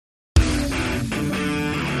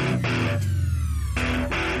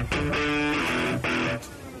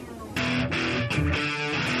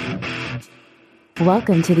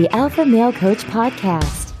Welcome to the Alpha Male Coach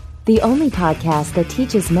Podcast, the only podcast that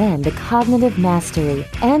teaches men the cognitive mastery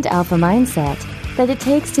and alpha mindset that it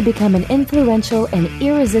takes to become an influential and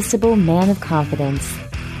irresistible man of confidence.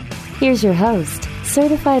 Here's your host,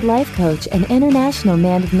 certified life coach and international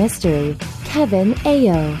man of mystery, Kevin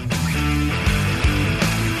Ayo.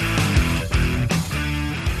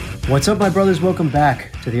 What's up, my brothers? Welcome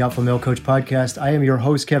back to the Alpha Male Coach Podcast. I am your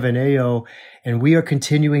host, Kevin Ayo, and we are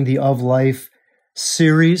continuing the Of Life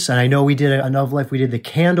series. And I know we did an Of Life. We did the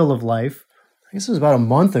Candle of Life. I guess it was about a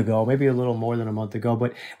month ago, maybe a little more than a month ago,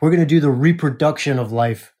 but we're going to do the Reproduction of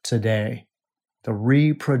Life today. The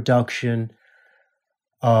Reproduction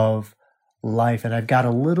of Life. And I've got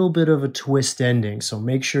a little bit of a twist ending, so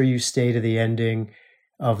make sure you stay to the ending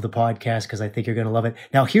of the podcast because I think you're going to love it.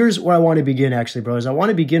 Now, here's where I want to begin, actually, brothers. I want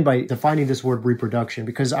to begin by defining this word reproduction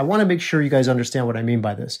because I want to make sure you guys understand what I mean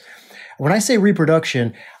by this. When I say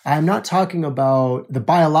reproduction, I'm not talking about the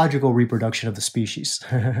biological reproduction of the species.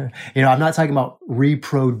 I'm not talking about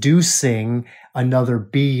reproducing another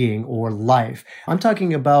being or life. I'm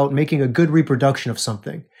talking about making a good reproduction of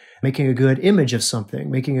something, making a good image of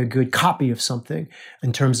something, making a good copy of something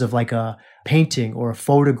in terms of like a painting or a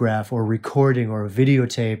photograph or a recording or a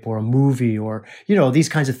videotape or a movie or, these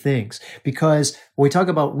kinds of things. Because when we talk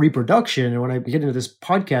about reproduction and when I get into this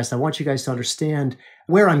podcast, I want you guys to understand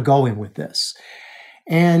where I'm going with this.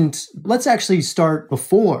 And let's actually start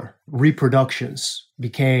before reproductions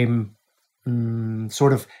became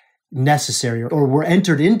sort of necessary or were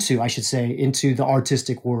entered into, I should say, into the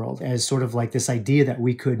artistic world as sort of like this idea that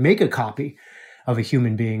we could make a copy of a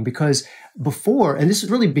human being. Because before, and this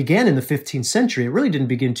really began in the 15th century, it really didn't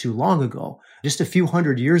begin too long ago, just a few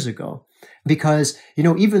hundred years ago. Because,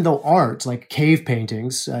 even though art, like cave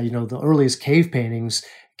paintings, the earliest cave paintings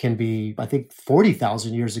can be, I think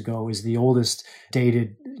 40,000 years ago is the oldest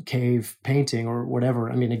dated cave painting or whatever.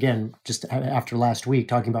 I mean, again, just after last week,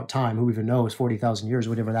 talking about time, who even knows, 40,000 years,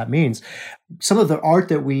 whatever that means. Some of the art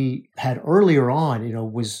that we had earlier on,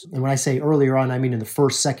 was, and when I say earlier on, I mean in the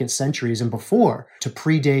first, second centuries and before, to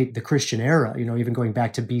predate the Christian era, even going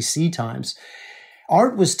back to BC times.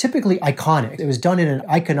 Art was typically iconic. It was done in an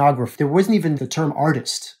iconography. There wasn't even the term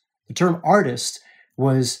artist. The term artist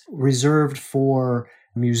was reserved for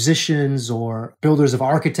musicians or builders of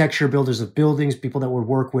architecture, builders of buildings, people that would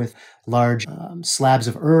work with large slabs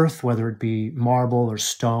of earth, whether it be marble or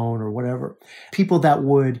stone or whatever. People that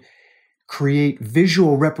would create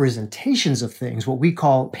visual representations of things, what we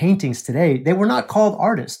call paintings today. They were not called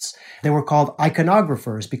artists. They were called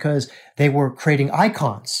iconographers because they were creating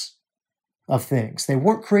icons of things. They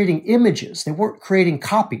weren't creating images. They weren't creating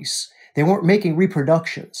copies. They weren't making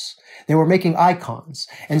reproductions. They were making icons.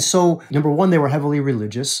 And so, number one, they were heavily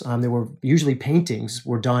religious. They were usually paintings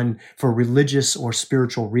were done for religious or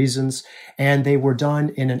spiritual reasons. And they were done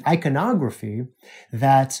in an iconography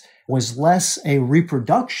that was less a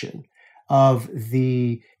reproduction of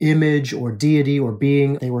the image or deity or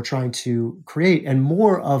being they were trying to create and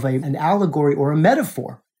more of an allegory or a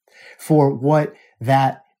metaphor for what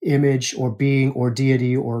that image or being or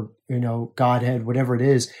deity or Godhead, whatever it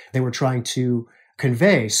is, they were trying to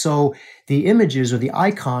convey. So the images or the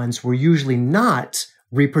icons were usually not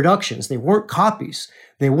reproductions. They weren't copies.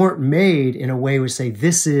 They weren't made in a way where say,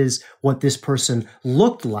 this is what this person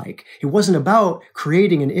looked like. It wasn't about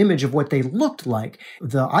creating an image of what they looked like.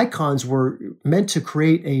 The icons were meant to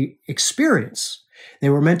create a experience. They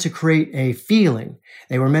were meant to create a feeling.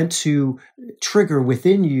 They were meant to trigger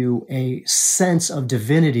within you a sense of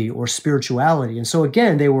divinity or spirituality. And so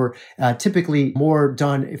again, they were typically more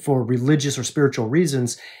done for religious or spiritual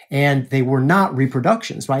reasons, and they were not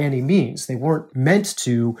reproductions by any means. They weren't meant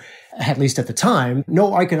to, at least at the time,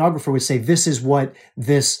 no iconographer would say, this is what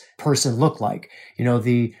this person looked like.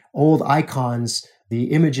 The old icons,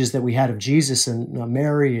 the images that we had of Jesus and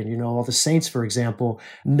Mary and, all the saints, for example,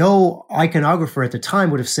 no iconographer at the time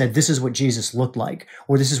would have said, this is what Jesus looked like,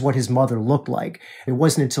 or this is what his mother looked like. It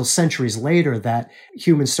wasn't until centuries later that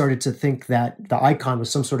humans started to think that the icon was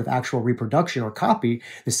some sort of actual reproduction or copy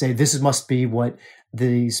to say, this must be what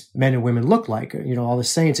these men and women look like, all the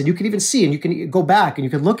saints. And you can even see, and you can go back and you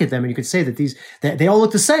can look at them and you can say that they all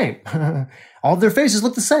look the same. All of their faces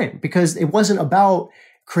look the same because it wasn't about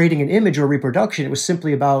creating an image or reproduction. It was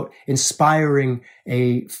simply about inspiring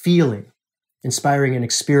a feeling, inspiring an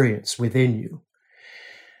experience within you.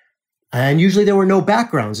 And usually there were no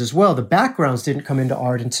backgrounds as well. The backgrounds didn't come into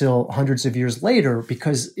art until hundreds of years later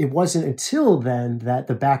because it wasn't until then that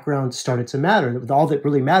the background started to matter. All that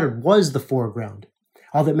really mattered was the foreground.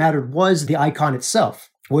 All that mattered was the icon itself.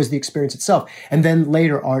 was the experience itself. And then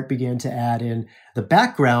later art began to add in the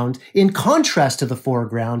background in contrast to the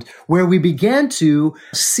foreground, where we began to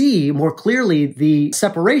see more clearly the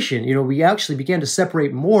separation. We actually began to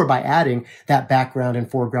separate more by adding that background and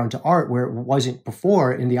foreground to art, where it wasn't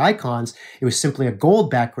before in the icons. It was simply a gold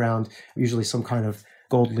background, usually some kind of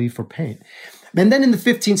gold leaf or paint. And then in the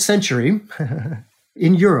 15th century,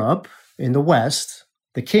 in Europe, in the West,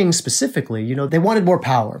 the kings specifically, they wanted more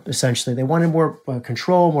power, essentially. They wanted more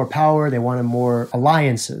control, more power. They wanted more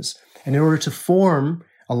alliances. And in order to form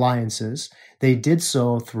alliances, they did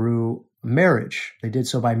so through marriage. They did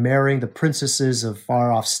so by marrying the princesses of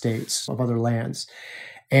far-off states, of other lands.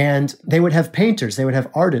 And they would have painters, they would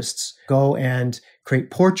have artists go and create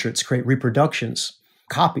portraits, create reproductions,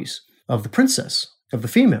 copies of the princess, of the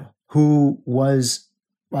female, who was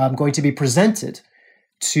going to be presented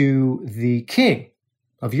to the king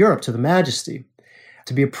of Europe, to the majesty,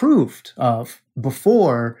 to be approved of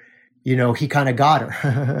before, he kind of got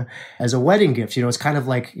her as a wedding gift. It's kind of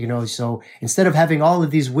like, so instead of having all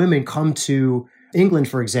of these women come to England,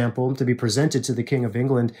 for example, to be presented to the King of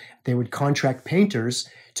England, they would contract painters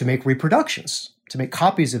to make reproductions, to make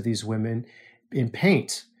copies of these women in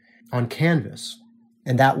paint on canvas.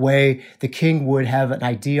 And that way the king would have an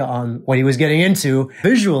idea on what he was getting into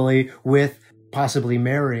visually with possibly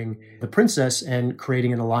marrying the princess and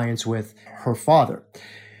creating an alliance with her father.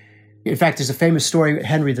 In fact, there's a famous story,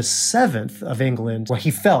 Henry VII of England. Well, he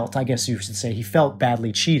felt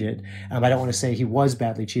badly cheated. I don't want to say he was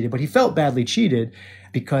badly cheated, but he felt badly cheated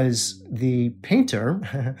because the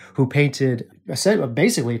painter who painted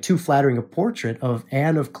basically too flattering a portrait of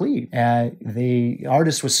Anne of Cleve, the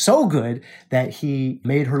artist was so good that he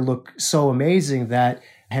made her look so amazing that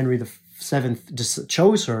Henry VII just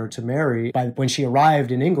chose her to marry. When she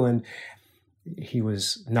arrived in England, he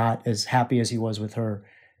was not as happy as he was with her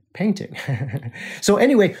painting. So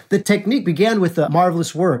anyway, the technique began with the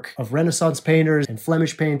marvelous work of Renaissance painters and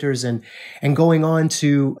Flemish painters and going on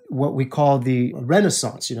to what we call the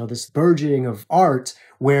Renaissance, this burgeoning of art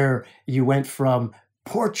where you went from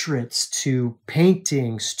portraits to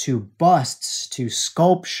paintings to busts to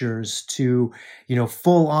sculptures to,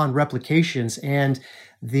 full-on replications. And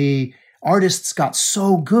the artists got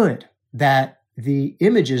so good that the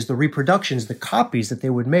images, the reproductions, the copies that they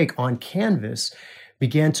would make on canvas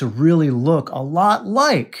began to really look a lot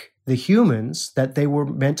like the humans that they were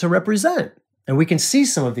meant to represent. And we can see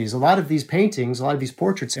some of these. A lot of these paintings, a lot of these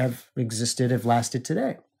portraits have lasted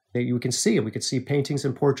today. You can see it. We could see paintings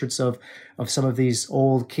and portraits of some of these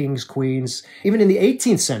old kings, queens, even in the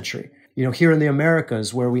 18th century. Here in the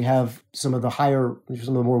Americas, where we have some of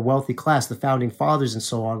the more wealthy class, the founding fathers and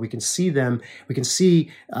so on, we can see them. We can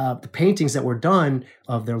see the paintings that were done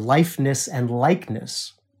of their lifeness and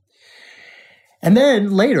likeness. And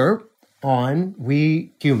then later on,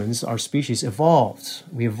 we humans, our species, evolved.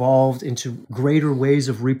 We evolved into greater ways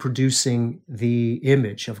of reproducing the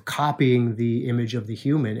image, of copying the image of the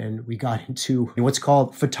human. And we got into what's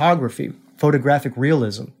called photography, photographic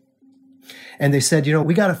realism. And they said,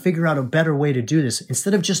 we got to figure out a better way to do this.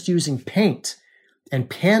 Instead of just using paint and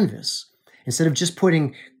canvas, instead of just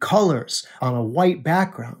putting colors on a white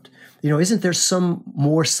background, isn't there some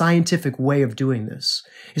more scientific way of doing this?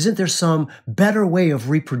 Isn't there some better way of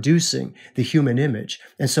reproducing the human image?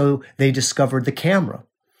 And so they discovered the camera.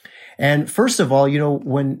 And first of all,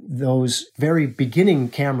 when those very beginning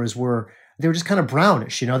cameras they were just kind of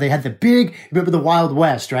brownish. They had remember the Wild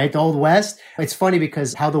West, right? The Old West. It's funny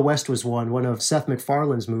because How the West Was Won, one of Seth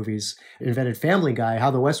MacFarlane's movies, invented Family Guy, How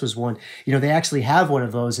the West Was Won. They actually have one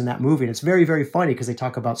of those in that movie. And it's very, very funny because they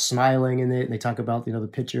talk about smiling in it and they talk about, the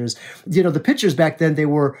pictures. The pictures back then, they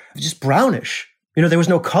were just brownish. There was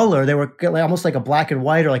no color. They were almost like a black and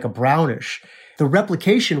white or like a brownish. The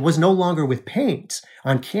replication was no longer with paint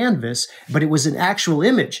on canvas, but it was an actual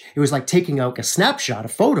image. It was like taking a snapshot, a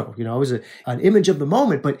photo. It was an image of the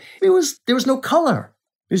moment, but there was no color.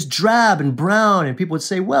 It was drab and brown, and people would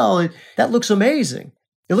say, well, that looks amazing.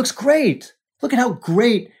 It looks great. Look at how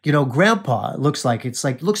great, Grandpa looks like.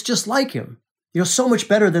 Looks just like him. So much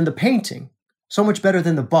better than the painting, so much better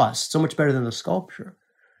than the bust, so much better than the sculpture.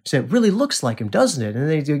 So it really looks like him, doesn't it? And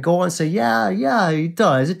they go on and say, yeah, it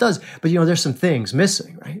does. But, there's some things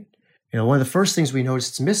missing, right? One of the first things we noticed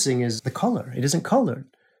it's missing is the color. It isn't colored.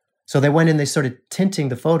 So they went in, they started tinting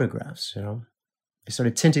the photographs, They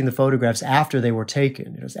started tinting the photographs after they were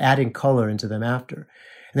taken, adding color into them after.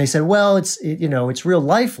 And they said, well, it's real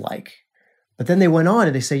lifelike. But then they went on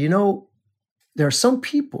and they say, there are some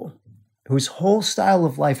people whose whole style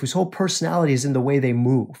of life, whose whole personality is in the way they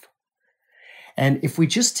move. And if we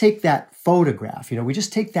just take that photograph, we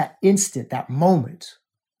just take that instant, that moment,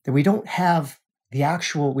 then we don't have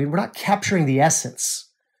we're not capturing the essence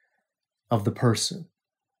of the person.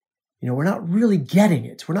 We're not really getting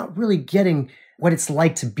it. We're not really getting what it's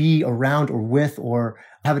like to be around or with or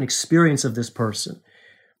have an experience of this person.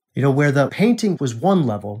 Where the painting was one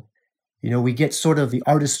level, we get sort of the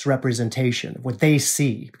artist's representation of what they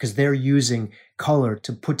see because they're using color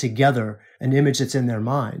to put together an image that's in their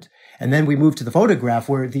mind. And then we move to the photograph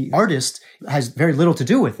where the artist has very little to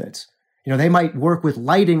do with it. They might work with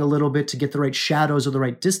lighting a little bit to get the right shadows or the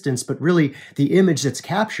right distance, but really the image that's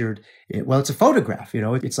captured, it's a photograph,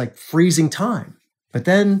 it's like freezing time. But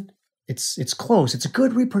then it's close. It's a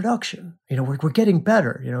good reproduction. We're getting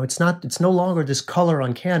better. It's no longer this color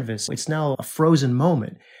on canvas. It's now a frozen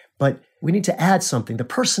moment, but we need to add something. The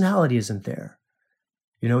personality isn't there.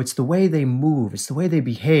 It's the way they move. It's the way they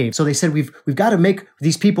behave. So they said, we've got to make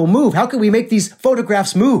these people move. How can we make these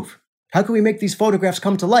photographs move? How can we make these photographs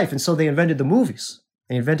come to life? And so they invented the movies.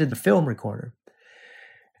 They invented the film recorder.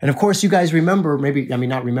 And of course, you guys remember,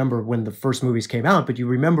 not remember when the first movies came out, but you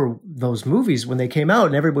remember those movies when they came out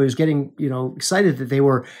and everybody was getting, excited that they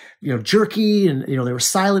were, jerky and, they were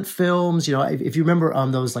silent films. If you remember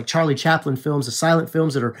those like Charlie Chaplin films, the silent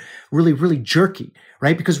films that are really, really jerky,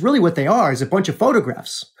 right? Because really what they are is a bunch of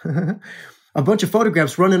photographs, a bunch of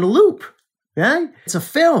photographs run in a loop. Yeah, it's a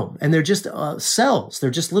film, and they're just cells. They're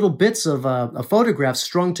just little bits of photographs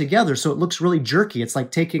strung together, so it looks really jerky. It's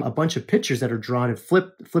like taking a bunch of pictures that are drawn and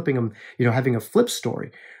flipping them, having a flip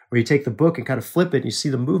story, where you take the book and kind of flip it, and you see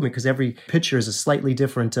the movement because every picture is a slightly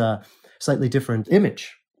different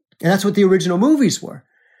image. And that's what the original movies were.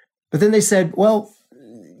 But then they said, well,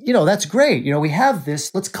 that's great. We have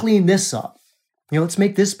this. Let's clean this up. Let's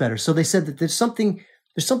make this better. So they said that there's something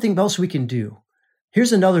else we can do.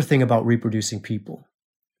 Here's another thing about reproducing people.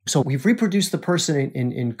 So we've reproduced the person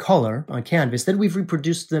in color on canvas. Then we've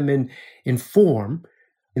reproduced them in form,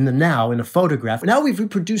 in the now, in a photograph. Now we've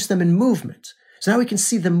reproduced them in movement. So now we can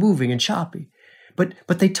see them moving and choppy. But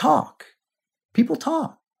they talk. People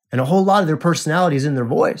talk. And a whole lot of their personality is in their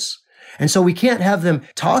voice. And so we can't have them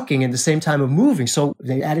talking at the same time of moving. So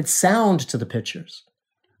they added sound to the pictures.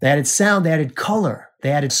 They added sound. They added color.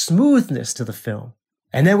 They added smoothness to the film.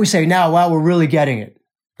 And then we say, now, wow, we're really getting it.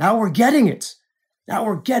 Now we're getting it. Now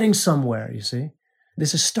we're getting somewhere, you see.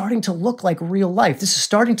 This is starting to look like real life. This is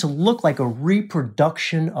starting to look like a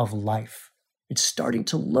reproduction of life. It's starting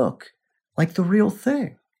to look like the real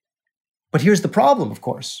thing. But here's the problem, of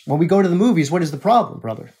course. When we go to the movies, what is the problem,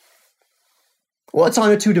 brother? Well, it's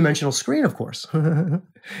on a two-dimensional screen, of course.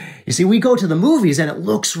 You see, we go to the movies and it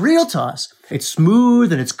looks real to us. It's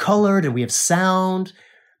smooth and it's colored and we have sound.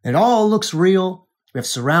 And it all looks real. We have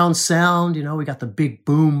surround sound, we got the big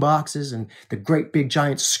boom boxes and the great big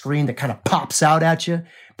giant screen that kind of pops out at you,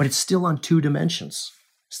 but it's still on 2 dimensions,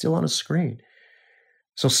 still on a screen.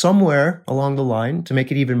 So somewhere along the line, to make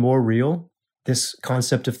it even more real, this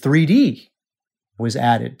concept of 3D was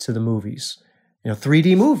added to the movies.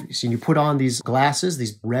 3D movies. And you put on these glasses,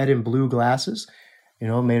 these red and blue glasses,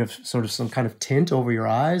 made of sort of some kind of tint over your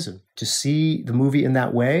eyes, and to see the movie in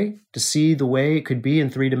that way, to see the way it could be in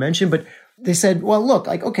 3 dimension. But they said, well, look,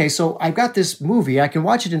 okay, so I've got this movie. I can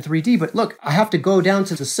watch it in 3D, but look, I have to go down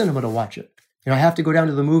to the cinema to watch it. I have to go down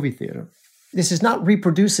to the movie theater. This is not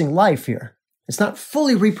reproducing life here. It's not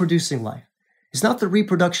fully reproducing life. It's not the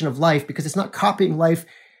reproduction of life because it's not copying life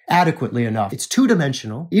adequately enough. It's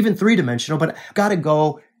 2-dimensional, even 3-dimensional, but I've got to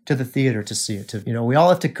go to the theater to see it. We all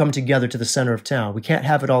have to come together to the center of town. We can't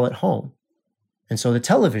have it all at home. And so the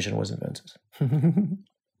television was invented.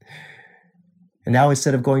 And now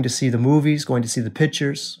instead of going to see the movies, going to see the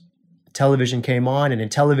pictures, television came on. And in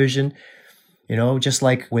television, just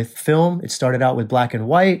like with film, it started out with black and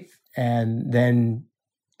white, and then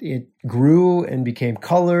it grew and became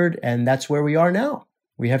colored. And that's where we are now.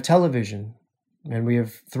 We have television and we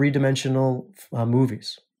have 3-dimensional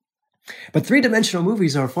movies. But 3-dimensional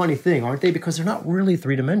movies are a funny thing, aren't they? Because they're not really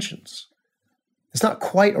 3 dimensions. It's not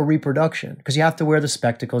quite a reproduction because you have to wear the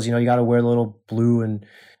spectacles. You got to wear the little blue and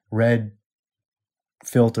red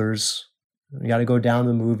filters. You got to go down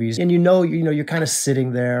the movies. And you're kind of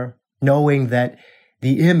sitting there knowing that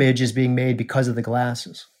the image is being made because of the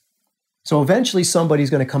glasses. So eventually somebody's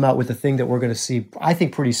going to come out with the thing that we're going to see, I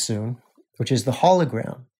think, pretty soon, which is the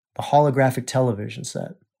hologram, the holographic television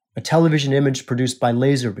set. A television image produced by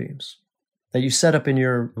laser beams that you set up in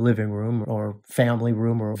your living room or family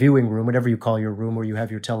room or viewing room, whatever you call your room where you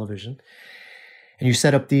have your television. And you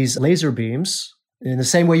set up these laser beams in the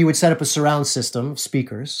same way you would set up a surround system of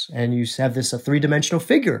speakers, and you have a 3-dimensional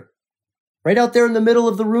figure right out there in the middle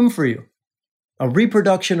of the room for you. A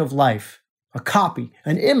reproduction of life, a copy,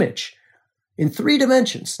 an image in 3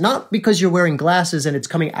 dimensions, not because you're wearing glasses and it's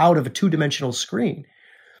coming out of a 2-dimensional screen,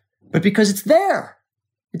 but because it's there.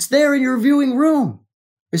 It's there in your viewing room.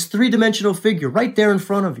 This 3-dimensional figure right there in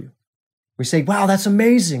front of you. We say, wow, that's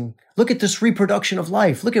amazing. Look at this reproduction of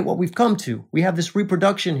life. Look at what we've come to. We have this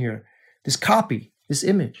reproduction here, this copy, this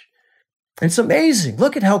image. And it's amazing.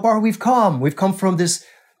 Look at how far we've come. We've come from this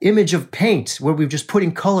image of paint where we've just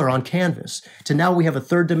putting color on canvas to now we have a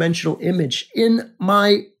 3rd-dimensional image in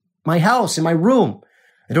my house, in my room.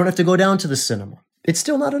 I don't have to go down to the cinema. It's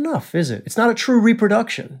still not enough, is it? It's not a true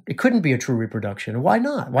reproduction. It couldn't be a true reproduction. Why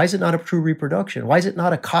not? Why is it not a true reproduction? Why is it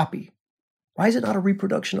not a copy? Why is it not a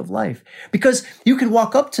reproduction of life? Because you can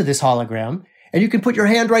walk up to this hologram and you can put your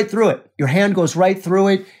hand right through it. Your hand goes right through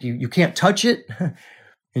it. You can't touch it.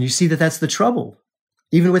 And you see that that's the trouble.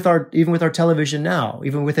 Even with our television now,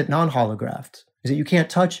 even with it non-holographed, is that you can't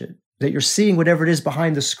touch it. That you're seeing whatever it is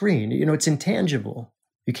behind the screen. You know, it's intangible.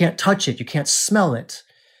 You can't touch it. You can't smell it.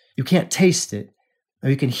 You can't taste it. Or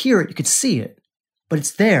you can hear it. You can see it. But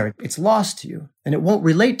it's there. It's lost to you. And it won't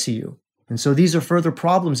relate to you. And so these are further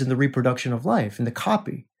problems in the reproduction of life, in the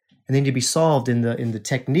copy. And they need to be solved in the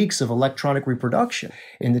techniques of electronic reproduction,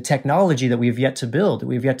 in the technology that we have yet to build, that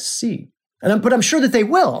we have yet to see. But I'm sure that they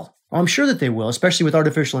will. I'm sure that they will, especially with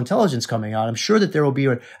artificial intelligence coming out. I'm sure that there will be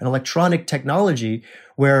an electronic technology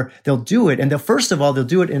where they'll do it. And first of all, they'll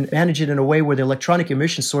do it and manage it in a way where the electronic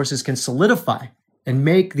emission sources can solidify and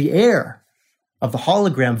make the air of the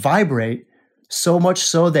hologram vibrate so much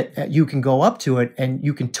so that you can go up to it and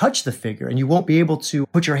you can touch the figure and you won't be able to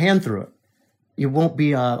put your hand through it. It won't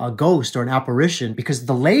be a ghost or an apparition because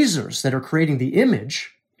the lasers that are creating the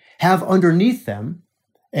image have underneath them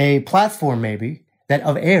a platform maybe that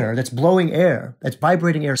of air, that's blowing air, that's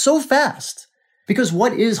vibrating air so fast. Because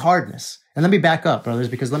what is hardness? And let me back up, brothers,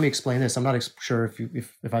 because let me explain this. I'm not sure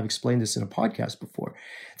if I've explained this in a podcast before.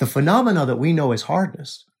 The phenomena that we know as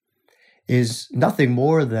hardness is nothing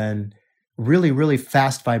more than really, really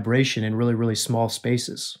fast vibration in really, really small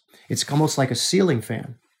spaces. It's almost like a ceiling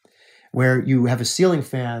fan, where you have a ceiling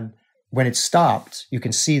fan. When it's stopped, you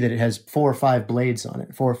can see that it has 4 or 5 blades on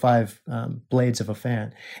it, 4 or 5 blades of a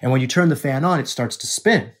fan. And when you turn the fan on, it starts to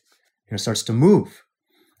spin. It starts to move.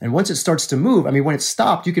 And once it starts to move, when it's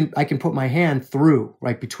stopped, I can put my hand through,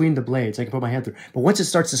 right between the blades. I can put my hand through. But once it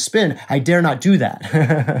starts to spin, I dare not do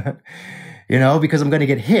that. Because I'm going to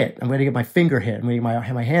get hit. I'm going to get my finger hit. I'm going to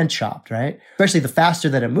get my hand chopped, right? Especially the faster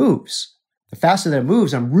that it moves. The faster that it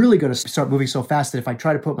moves, I'm really going to start moving so fast that if I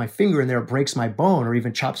try to put my finger in there, it breaks my bone or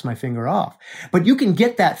even chops my finger off. But you can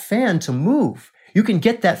get that fan to move. You can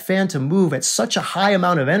get that fan to move at such a high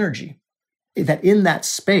amount of energy that in that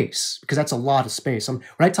space, because that's a lot of space. When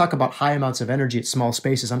I talk about high amounts of energy at small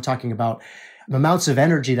spaces, I'm talking about amounts of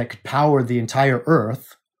energy that could power the entire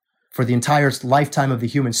Earth for the entire lifetime of the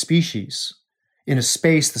human species in a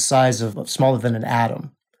space the size of smaller than an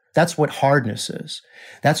atom. That's what hardness is.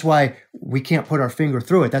 That's why we can't put our finger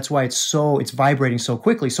through it. That's why it's vibrating so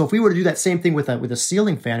quickly. So if we were to do that same thing with a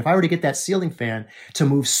ceiling fan, if I were to get that ceiling fan to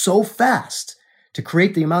move so fast, to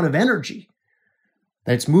create the amount of energy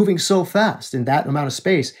that it's moving so fast in that amount of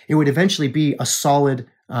space, it would eventually be a solid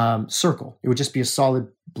circle. It would just be a solid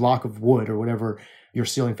block of wood or whatever your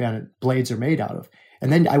ceiling fan blades are made out of.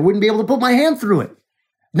 And then I wouldn't be able to put my hand through it.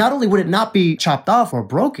 Not only would it not be chopped off or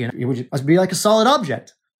broken, it would just be like a solid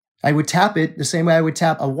object. I would tap it the same way I would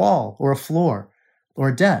tap a wall or a floor or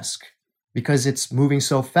a desk because it's moving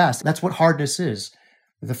so fast. That's what hardness is.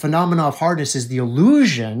 The phenomena of hardness is the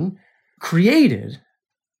illusion created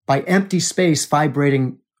by empty space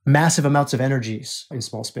vibrating massive amounts of energies in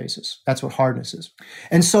small spaces. That's what hardness is.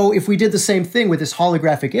 And so if we did the same thing with this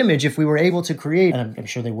holographic image, if we were able to create, and I'm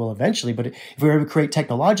sure they will eventually, but if we were able to create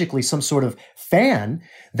technologically some sort of fan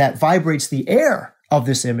that vibrates the air of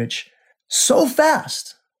this image so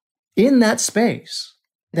fast in that space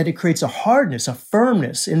that it creates a hardness, a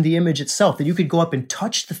firmness in the image itself, that you could go up and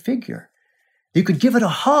touch the figure. You could give it a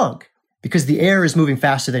hug because the air is moving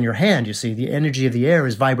faster than your hand, you see. The energy of the air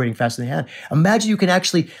is vibrating faster than the hand. Imagine you can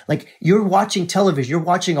actually, like, you're watching television, you're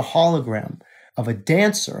watching a hologram of a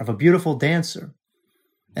dancer, of a beautiful dancer.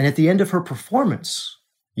 And at the end of her performance,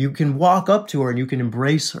 you can walk up to her and you can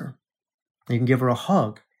embrace her. You can give her a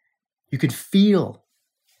hug. You can feel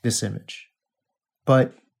this image.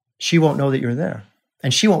 But she won't know that you're there.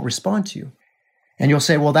 And she won't respond to you. And you'll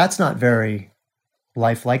say, well, that's not very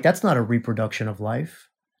lifelike. That's not a reproduction of life.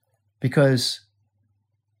 Because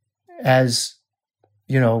as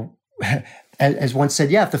one said,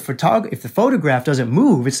 yeah, if the photograph doesn't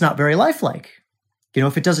move, it's not very lifelike.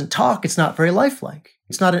 If it doesn't talk, it's not very lifelike.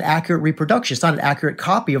 It's not an accurate reproduction. It's not an accurate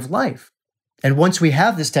copy of life. And once we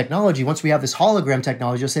have this technology, once we have this hologram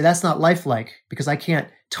technology, you'll say, that's not lifelike because I can't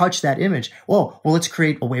touch that image. Well, let's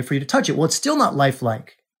create a way for you to touch it. Well, it's still not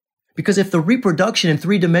lifelike because if the reproduction in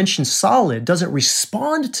 3-dimension solid doesn't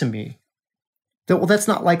respond to me, then, well, that's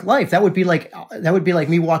not like life. That would be like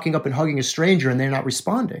me walking up and hugging a stranger and they're not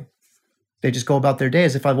responding. They just go about their day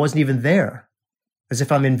as if I wasn't even there, as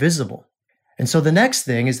if I'm invisible. And so the next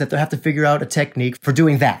thing is that they'll have to figure out a technique for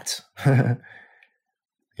doing that.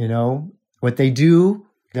 What they do,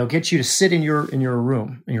 they'll get you to sit in your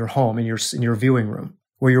room, in your home, in your viewing room,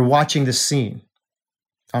 where you're watching this scene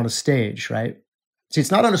on a stage, right? See, it's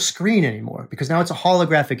not on a screen anymore because now it's a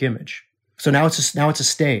holographic image. So now it's a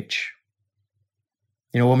stage.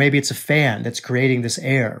 Maybe it's a fan that's creating this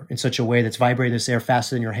air in such a way that's vibrating this air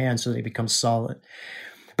faster than your hand so that it becomes solid.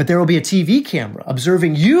 But there will be a TV camera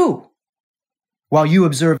observing you while you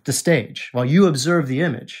observe the stage, while you observe the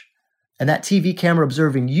image. And that TV camera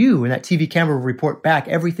observing you, and that TV camera will report back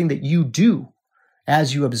everything that you do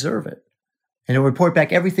as you observe it. And it will report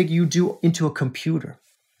back everything you do into a computer.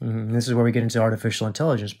 This is where we get into artificial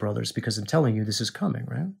intelligence, brothers, because I'm telling you this is coming,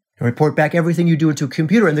 right? It'll report back everything you do into a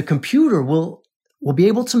computer, and the computer will be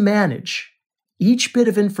able to manage each bit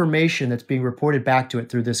of information that's being reported back to it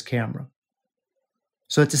through this camera.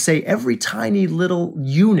 So to say every tiny little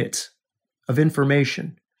unit of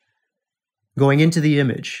information going into the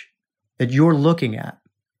image that you're looking at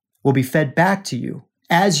will be fed back to you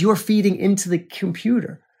as you're feeding into the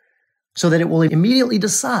computer so that it will immediately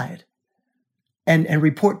decide and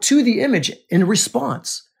report to the image in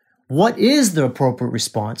response. What is the appropriate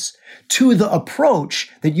response to the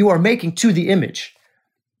approach that you are making to the image?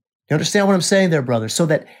 You understand what I'm saying there, brother? So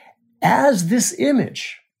that as this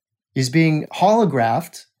image is being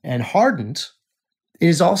holographed and hardened, it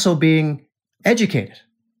is also being educated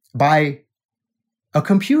by a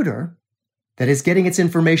computer that is getting its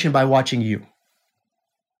information by watching you.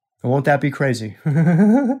 Won't that be crazy?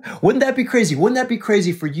 Wouldn't that be crazy? Wouldn't that be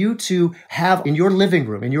crazy for you to have in your living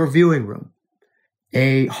room, in your viewing room,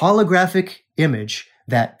 a holographic image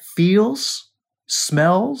that feels,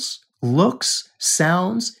 smells, looks,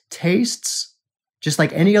 sounds, tastes, just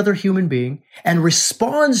like any other human being, and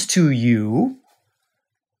responds to you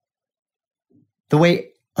the way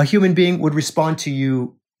a human being would respond to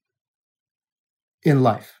you in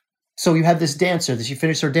life? So you have this dancer that she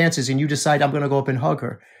finished her dances and you decide, I'm going to go up and hug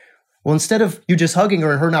her. Well, instead of you just hugging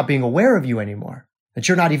her and her not being aware of you anymore, that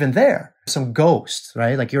you're not even there, some ghost,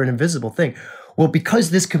 right? Like you're an invisible thing. Well, because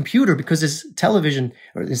this computer, because this television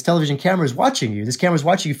camera is watching you, this camera is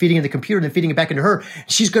watching you, feeding in the computer and then feeding it back into her,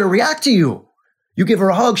 she's going to react to you. You give her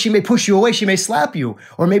a hug, she may push you away, she may slap you,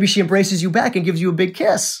 or maybe she embraces you back and gives you a big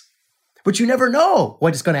kiss. But you never know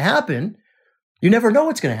what is going to happen. You never know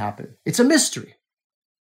what's going to happen. It's a mystery.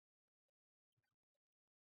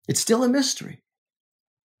 It's still a mystery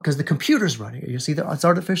because the computer's running it. You see, it's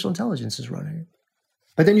artificial intelligence is running it.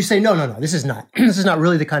 But then you say, no, this is not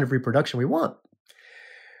really the kind of reproduction we want.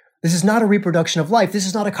 This is not a reproduction of life. This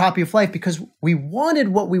is not a copy of life because we wanted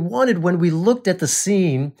what we wanted when we looked at the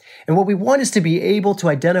scene, and what we want is to be able to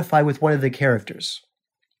identify with one of the characters.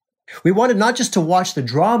 We wanted not just to watch the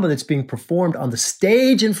drama that's being performed on the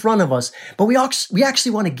stage in front of us, but we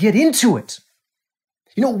actually want to get into it.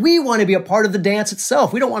 We want to be a part of the dance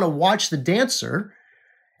itself. We don't want to watch the dancer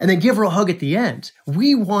and then give her a hug at the end.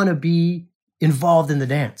 We want to be involved in the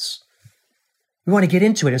dance. We want to get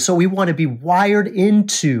into it. And so we want to be wired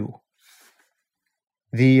into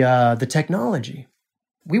the technology.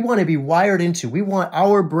 We want to be wired into, we want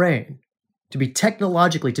our brain to be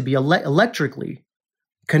technologically, to be electrically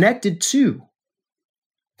connected to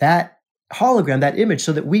that hologram, that image,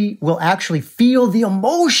 so that we will actually feel the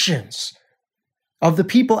emotions of the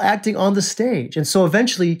people acting on the stage. And so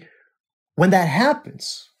eventually, when that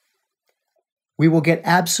happens, we will get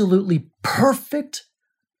absolutely perfect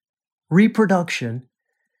reproduction,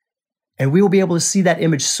 and we will be able to see that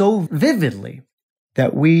image so vividly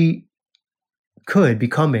that we could be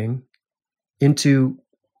coming into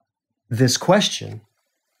this question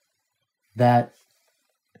that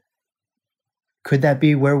could that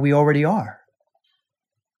be where we already are?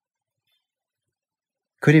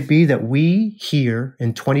 Could it be that we here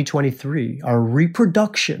in 2023 are a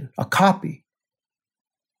reproduction, a copy,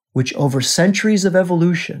 which over centuries of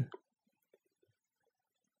evolution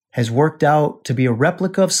has worked out to be a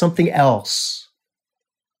replica of something else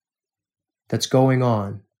that's going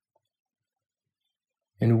on?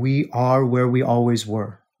 And we are where we always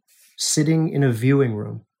were, sitting in a viewing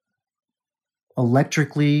room,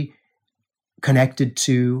 electrically connected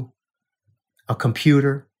to a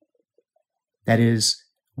computer that is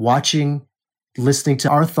watching, listening to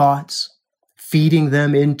our thoughts, feeding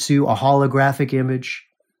them into a holographic image,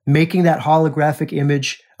 making that holographic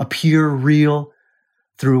image appear real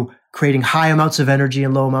through creating high amounts of energy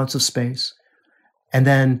and low amounts of space, and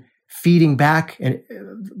then feeding back and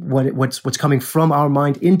what's coming from our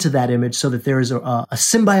mind into that image so that there is a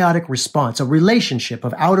symbiotic response, a relationship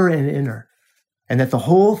of outer and inner, and that the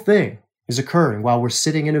whole thing is occurring while we're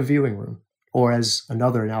sitting in a viewing room, or as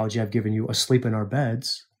another analogy I've given you, asleep in our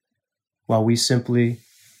beds, while we simply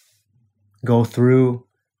go through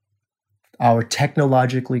our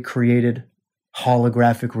technologically created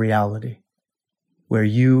holographic reality, where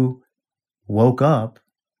you woke up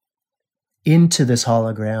into this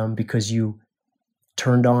hologram because you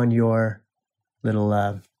turned on your little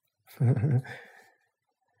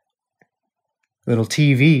little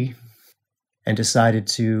TV and decided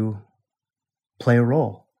to play a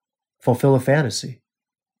role, fulfill a fantasy.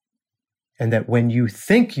 And that when you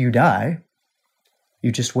think you die,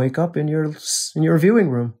 you just wake up in your viewing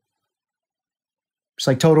room. It's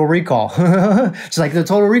like Total Recall. It's like the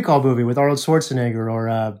Total Recall movie with Arnold Schwarzenegger, or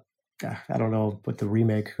I don't know who the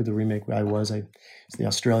remake guy was. It's the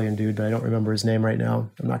Australian dude, but I don't remember his name right now.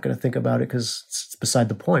 I'm not going to think about it because it's beside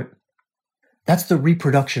the point. That's the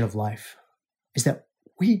reproduction of life, is that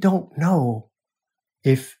we don't know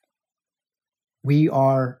if we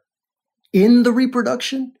are in the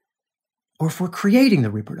reproduction or if we're creating the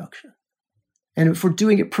reproduction. And if we're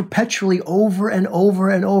doing it perpetually over and over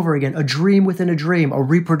and over again, a dream within a dream, a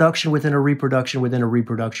reproduction within a reproduction within a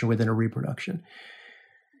reproduction within a reproduction.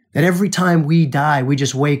 That every time we die, we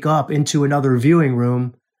just wake up into another viewing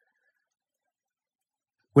room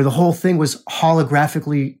where the whole thing was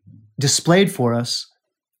holographically displayed for us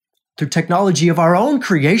through technology of our own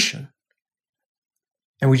creation.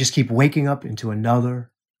 And we just keep waking up into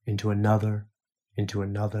another, into another, into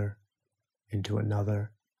another, into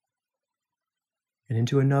another, and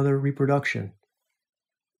into another reproduction.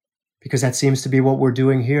 Because that seems to be what we're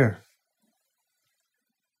doing here.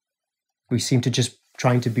 We seem to just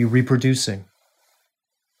trying to be reproducing,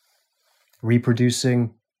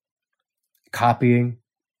 copying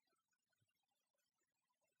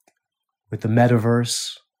with the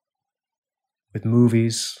metaverse, with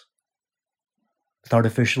movies, with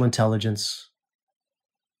artificial intelligence.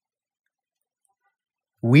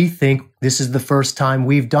 We think this is the first time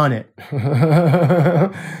we've done it.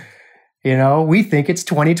 We think it's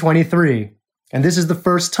 2023, and this is the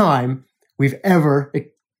first time we've ever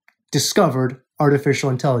discovered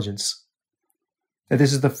artificial intelligence. That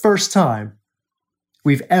this is the first time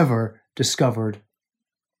we've ever discovered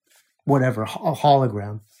whatever, a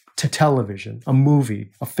hologram, to television, a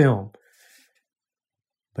movie, a film.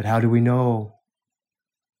 But how do we know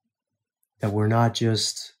that we're not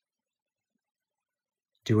just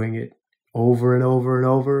doing it over and over and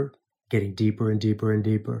over, getting deeper and deeper and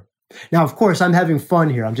deeper? Now, of course, I'm having fun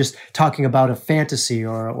here. I'm just talking about a fantasy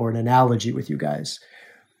or an analogy with you guys.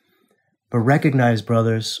 But recognize,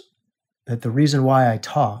 brothers, that the reason why I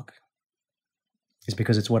talk is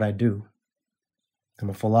because it's what I do. I'm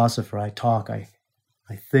a philosopher. I talk, I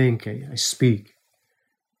think, I speak.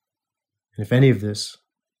 And if any of this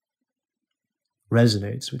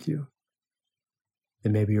resonates with you,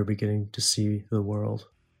 then maybe you're beginning to see the world.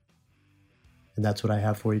 And that's what I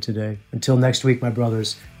have for you today. Until next week, my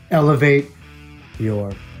brothers, elevate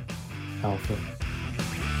your alpha.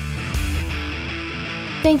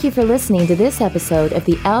 Thank you for listening to this episode of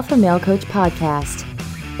the Alpha Male Coach Podcast.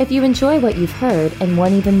 If you enjoy what you've heard and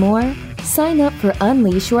want even more, sign up for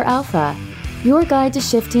Unleash Your Alpha, your guide to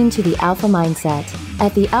shifting to the alpha mindset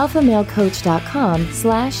at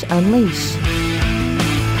thealphamalecoach.com/unleash.